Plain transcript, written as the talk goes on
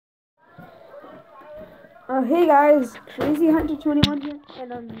Hey guys, Crazy Hunter 21 here,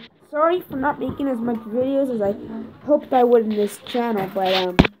 and I'm sorry for not making as much videos as I hoped I would in this channel,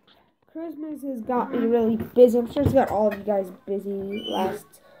 but Christmas has got me really busy. I'm sure it's got all of you guys busy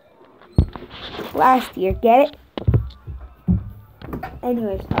last year. Get it?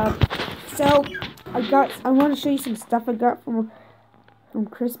 Anyways, so I want to show you some stuff I got from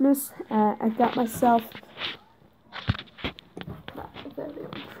Christmas. I got myself.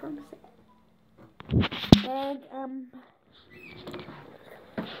 And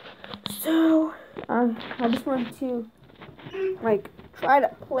so I just wanted to try to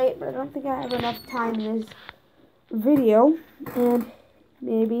play it, but I don't think I have enough time in this video. And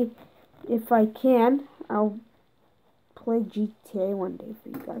maybe if I can, I'll play GTA one day for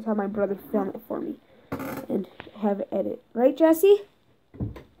you guys. Have my brother film it for me and have it edit. Right, Jesse?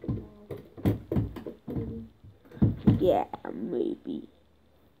 Yeah, maybe.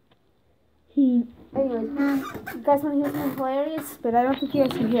 Anyways, you guys want to hear something hilarious? But I don't think you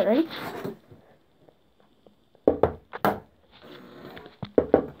guys can hear it. Ready?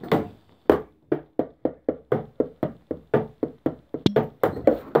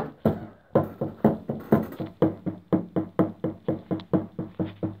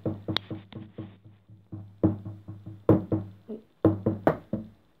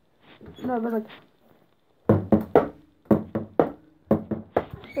 No, it was like.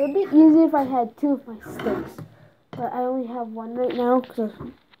 It would be easier if I had two of my sticks, but I only have one right now because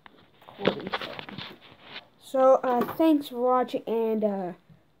I'm recording. So, thanks for watching, and